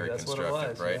maybe very that's constructive, what it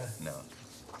was, right? yeah. No.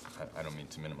 I don't mean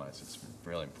to minimize. It's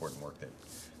really important work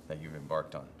that you've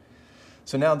embarked on.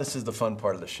 So now this is the fun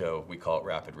part of the show. We call it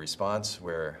rapid response,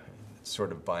 where it's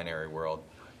sort of binary world.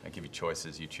 I give you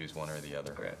choices. You choose one or the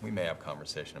other. Okay. We may have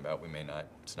conversation about. We may not.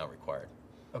 It's not required.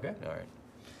 Okay. All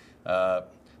right.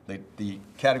 The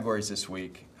categories this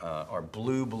week are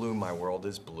blue. My world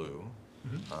is blue.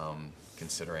 Mm-hmm.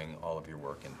 Considering all of your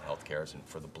work in healthcare and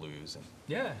for the Blues and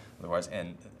otherwise,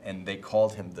 and they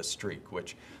called him The Streak,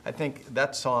 which I think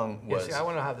that song was. I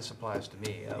want to know how this applies to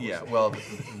me. Well,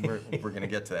 we're going to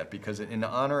get to that, because in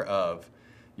honor of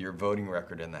your voting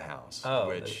record in the House,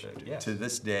 which yes. to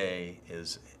this day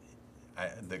is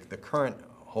the current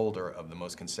holder of the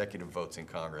most consecutive votes in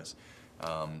Congress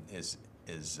is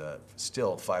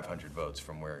still 500 votes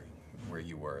from where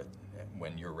you were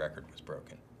when your record was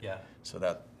broken. Yeah. So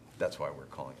that's why we're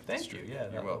calling it. Thank you. Yeah,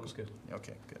 You're welcome. was good.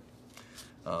 Okay, good.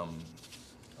 All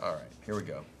right, here we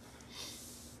go.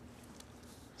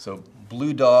 So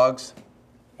blue dogs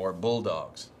or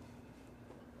bulldogs,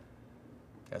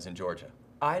 as in Georgia.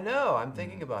 I know, I'm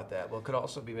thinking about that. Well, it could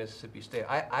also be Mississippi State.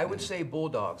 I would say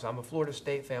Bulldogs. I'm a Florida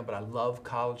State fan, but I love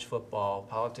college football.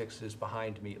 Politics is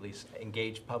behind me, at least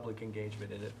public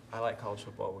engagement in it. I like college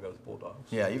football, we'll go with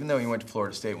Bulldogs. Yeah, even though you went to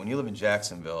Florida State, when you live in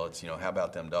Jacksonville, it's, how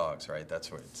about them dogs, right?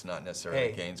 That's where it's not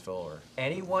necessarily Gainesville or...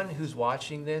 Anyone who's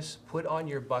watching this, put on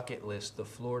your bucket list the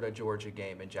Florida-Georgia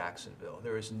game in Jacksonville.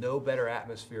 There is no better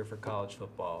atmosphere for college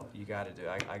football. You got to do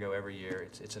it. I go every year.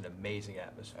 It's an amazing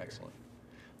atmosphere. Excellent.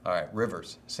 All right,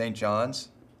 rivers, St. John's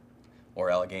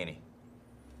or Allegheny?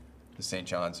 The St.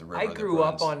 John's, the river I that grew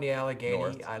up runs on the Allegheny.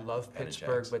 north I love out of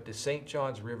Pittsburgh, Jackson. but the St.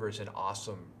 John's River is an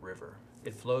awesome river.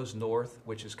 It flows north,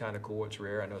 which is kind of cool. It's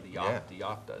rare. I know the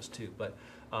Yacht does too, but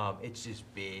it's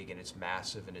just big and it's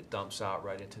massive and it dumps out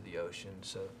right into the ocean.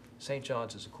 So St.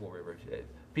 John's is a cool river.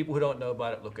 People who don't know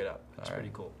about it, look it up. It's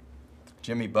pretty cool.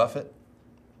 Jimmy Buffett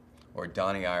or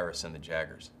Donnie Iris and the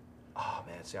Jaggers? Oh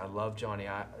man, see, I love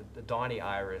Donnie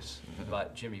Iris,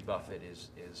 but Jimmy Buffett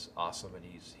is awesome, and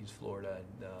he's Florida.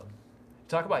 And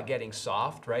talk about getting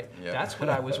soft, right? Yep. That's what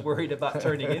I was worried about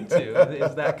turning into,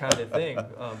 is that kind of thing.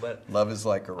 But Love is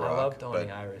like a rock. I love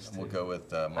Donnie Iris too. We'll go with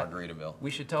Margaritaville.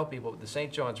 We should tell people the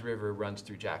St. John's River runs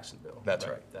through Jacksonville. That's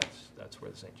right. That's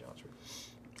where the St. John's River is.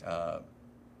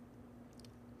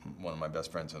 One of my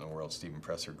best friends in the world, Stephen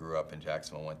Presser, grew up in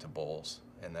Jacksonville, went to Bowles,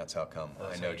 and that's how come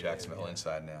I know Jacksonville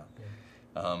inside now.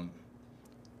 Yeah.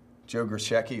 Joe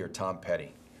Grishecki or Tom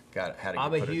Petty?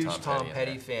 I'm a huge Tom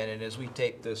Petty fan, and as we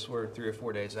tape this, we're 3 or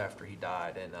 4 days after he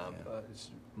died, and it's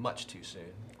much too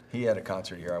soon. He had a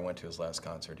concert here. I went to his last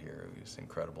concert here. It was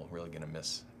incredible. Really going to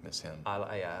miss him.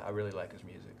 I really like his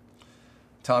music.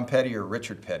 Tom Petty or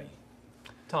Richard Petty?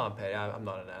 Tom Petty. I'm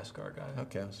not a NASCAR guy.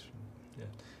 Okay. Yeah.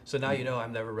 So now you know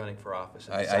I'm never running for office.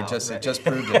 I just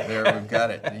proved it. There, we've got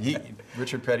it.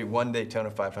 Richard Petty won Daytona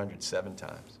 500 7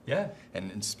 times. Yeah.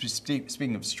 And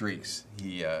speaking of streaks,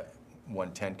 he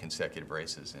won 10 consecutive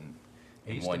races in 1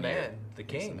 year. He's the man, the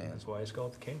king. He's the man. That's why he's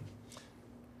called the king.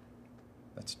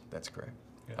 That's correct.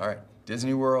 Yeah. All right,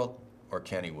 Disney World or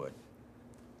Kennywood?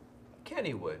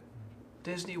 Kennywood.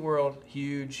 Disney World,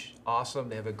 huge, awesome.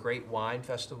 They have a great wine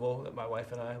festival that my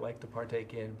wife and I like to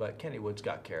partake in, but Kennywood's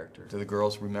got character. Do the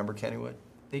girls remember Kennywood?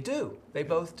 They do. They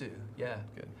both do, yeah.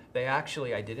 Good. They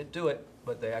actually, I didn't do it,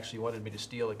 but they actually wanted me to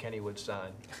steal a Kennywood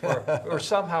sign or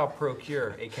somehow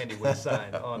procure a Kennywood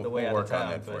sign on the way out of We'll work on town,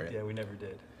 that for but you. yeah, we never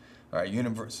did. All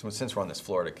right, since we're on this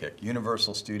Florida kick,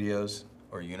 Universal Studios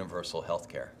or Universal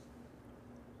Healthcare?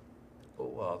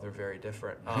 Well, they're very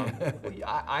different.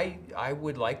 I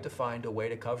would like to find a way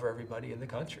to cover everybody in the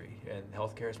country, and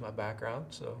healthcare is my background,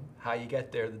 so how you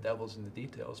get there, the devil's in the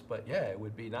details. But yeah, it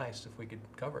would be nice if we could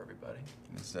cover everybody.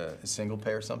 Is single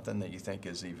payer something that you think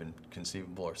is even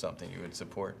conceivable or something you would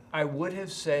support? I would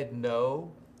have said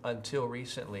no until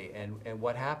recently, and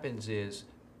what happens is,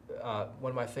 one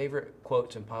of my favorite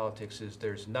quotes in politics is,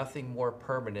 "There's nothing more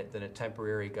permanent than a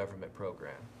temporary government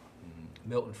program."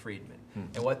 Milton Friedman.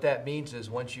 And what that means is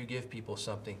once you give people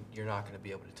something, you're not going to be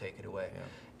able to take it away. Yeah.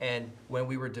 And when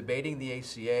we were debating the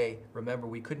ACA, remember,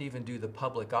 we couldn't even do the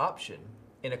public option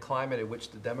in a climate in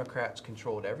which the Democrats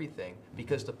controlled everything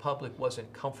because the public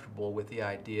wasn't comfortable with the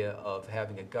idea of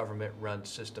having a government-run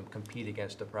system compete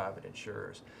against the private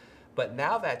insurers. But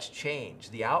now that's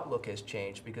changed. The outlook has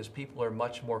changed because people are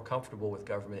much more comfortable with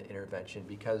government intervention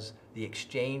because the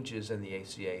exchanges in the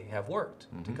ACA have worked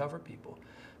to cover people.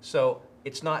 So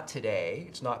it's not today,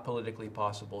 it's not politically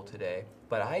possible today,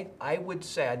 but I would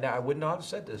say, now I would not have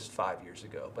said this 5 years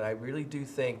ago, but I really do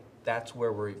think that's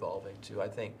where we're evolving to. I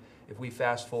think if we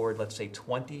fast forward, let's say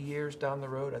 20 years down the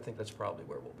road, I think that's probably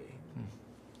where we'll be.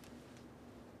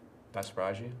 That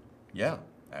surprise you? Yeah,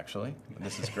 actually,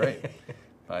 this is great.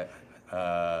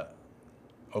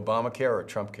 Obamacare or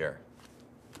Trump care?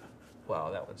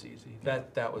 Wow, that one's easy.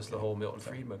 That was the whole Milton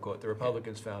Friedman quote. The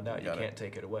Republicans found out you can't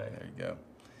take it away. There you go.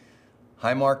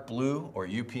 Highmark Blue or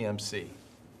UPMC?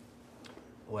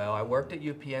 Well, I worked at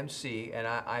UPMC, and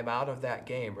I'm out of that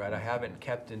game, right? I haven't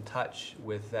kept in touch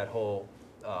with that whole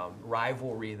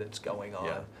rivalry that's going on.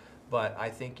 Yeah. But I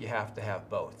think you have to have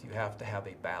both. You have to have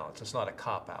a balance. It's not a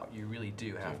cop-out. You really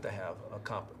do have to have a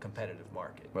competitive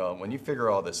market. Well, when you figure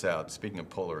all this out, speaking of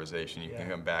polarization, you Yeah. can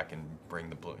come back and bring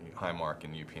the Highmark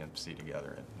and UPMC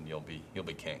together, and you'll be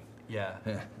king. Yeah,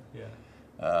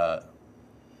 yeah.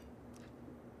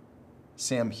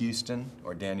 Sam Houston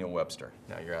or Daniel Webster?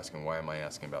 Now you're asking, why am I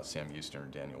asking about Sam Houston or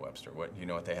Daniel Webster? What, you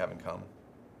know what they have in common?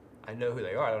 I know who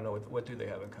they are. I don't know what do they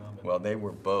have in common. Well, they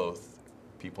were both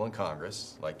people in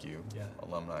Congress, like you, Yeah.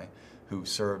 alumni, who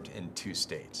served in 2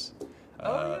 states.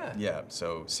 Oh, yeah. Yeah,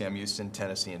 so Sam Houston,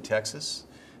 Tennessee and Texas.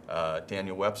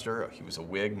 Daniel Webster, he was a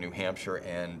Whig, New Hampshire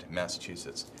and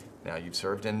Massachusetts. Now, you've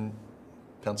served in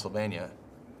Pennsylvania.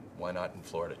 Why not in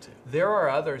Florida, too? There are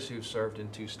others who've served in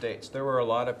 2 states. There were a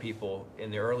lot of people in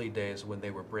the early days when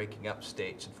they were breaking up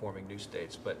states and forming new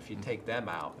states. But if you take them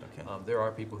out, Okay. there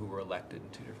are people who were elected in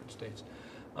 2 different states.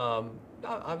 I'm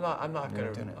not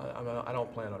You're going doing to. I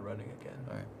don't plan on running again.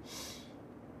 All right.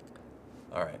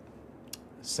 All right.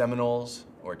 Seminoles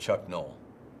or Chuck Noll?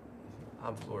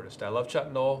 I'm Florida State. I love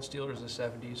Chuck Noll. Steelers in the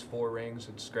 '70s, 4 rings.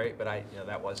 It's great, but I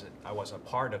wasn't a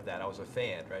part of that. I was a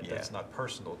fan, right? Yeah. That's not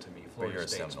personal to me. But Florida you're a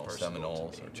State's Seminole. personal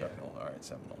Seminoles to me. or Chuck Yeah. Noll. All right,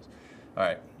 Seminoles. All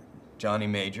right. Johnny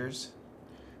Majors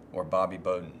or Bobby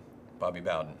Bowden? Bobby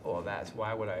Bowden. Well, that's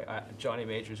why would Johnny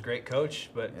Major's great coach,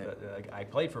 but Yeah. I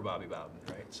played for Bobby Bowden,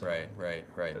 right? So Right.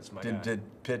 That's my guy.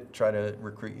 Did Pitt try to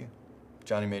recruit you?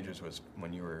 Johnny Majors was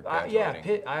when you were Yeah, graduating.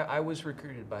 Pitt. I was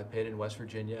recruited by Pitt in West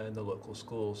Virginia in the local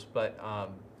schools, but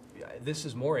this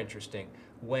is more interesting.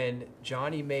 When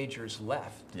Johnny Majors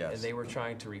left, Yes. and they were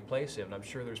trying to replace him, and I'm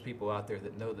sure there's people out there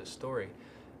that know this story,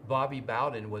 Bobby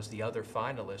Bowden was the other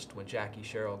finalist when Jackie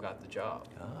Sherrill got the job.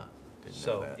 Didn't know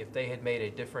So that. if they had made a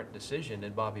different decision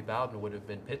and Bobby Bowden would have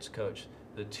been Pitt's coach,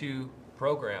 the 2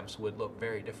 programs would look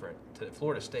very different.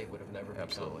 Florida State would have never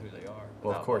Absolutely. become who they are. Well, of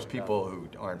without course, Bobby people who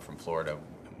aren't from Florida,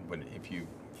 to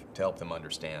help them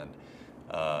understand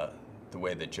the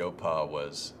way that Joe Pa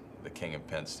was the king of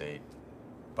Penn State,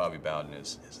 Bobby Bowden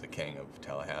is the king of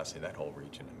Tallahassee, that whole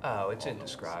region. Oh, it's all those.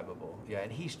 indescribable. Yeah,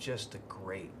 and he's just a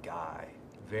great guy.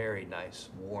 Very nice,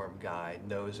 warm guy.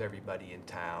 Knows everybody in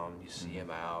town. You see him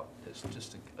out. Is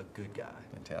just a good guy.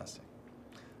 Fantastic.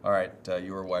 All right,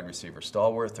 you were a wide receiver.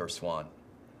 Stallworth or Swan?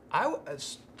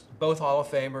 Both Hall of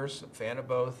Famers, a fan of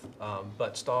both,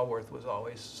 but Stallworth was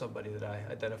always somebody that I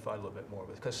identified a little bit more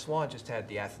with, because Swan just had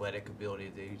the athletic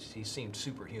ability. He seemed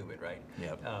superhuman, right?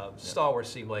 Yep. Stallworth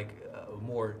seemed like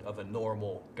more of a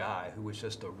normal guy who was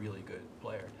just a really good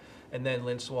player. And then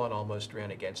Lynn Swan almost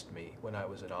ran against me when I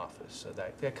was in office, so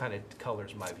that kind of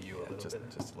colors my view a little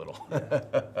bit. Just a little.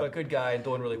 But good guy and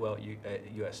doing really well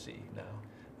at USC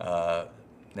now.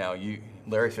 Now,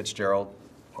 Larry Fitzgerald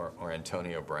or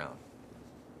Antonio Brown?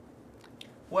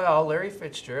 Well, Larry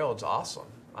Fitzgerald's awesome.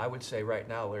 I would say right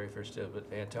now Larry Fitzgerald,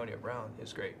 but Antonio Brown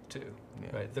is great too.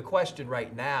 Yeah. Right? The question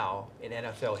right now in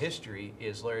NFL history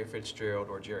is Larry Fitzgerald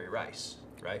or Jerry Rice,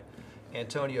 right?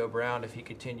 Antonio Brown, if he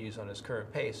continues on his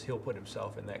current pace, he'll put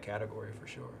himself in that category for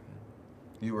sure.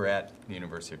 You were at the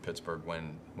University of Pittsburgh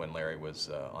when Larry was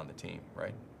on the team,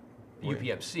 right?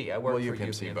 UPMC. I worked for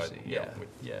UPMC, UPMC. but,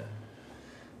 Yeah.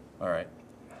 All right.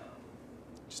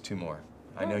 Just 2 more.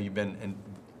 I know you've been in.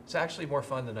 It's actually more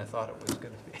fun than I thought it was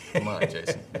going to be. Come on,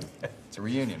 Jason. It's a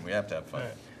reunion. We have to have fun. All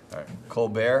right. All right.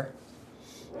 Colbert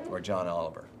or John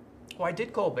Oliver? Oh, I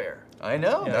did Colbert. I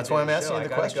know. Yeah, That's I why did I'm the asking show. you the I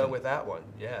gotta question. go with that one.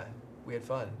 Yeah, we had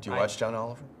fun. Do you watch John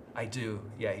Oliver? I do.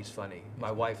 Yeah, he's funny.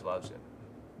 My wife loves him.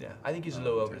 Yeah, I think he's a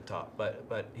little over the top, but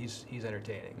he's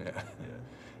entertaining. Yeah.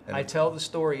 Yeah. I tell the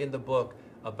story in the book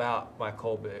about my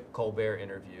Colbert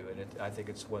interview, and I think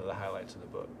it's one of the highlights of the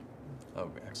book. Oh,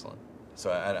 excellent. So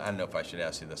I don't know if I should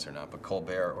ask you this or not, but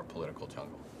Colbert or Political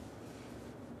Jungle?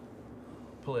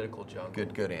 Political jungle.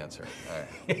 Good answer. All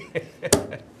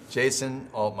right. Jason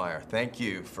Altmire, thank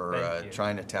you for Thank you.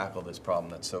 trying to tackle this problem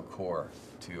that's so core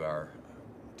to our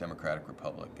democratic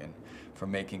republic, and for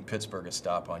making Pittsburgh a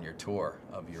stop on your tour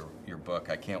of your book.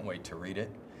 I can't wait to read it.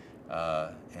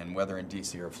 And whether in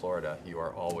D.C. or Florida, you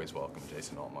are always welcome,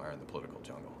 Jason Altmire, in the Political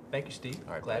Jungle. Thank you, Steve.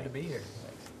 All right, Glad buddy. to be here.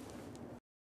 Thanks.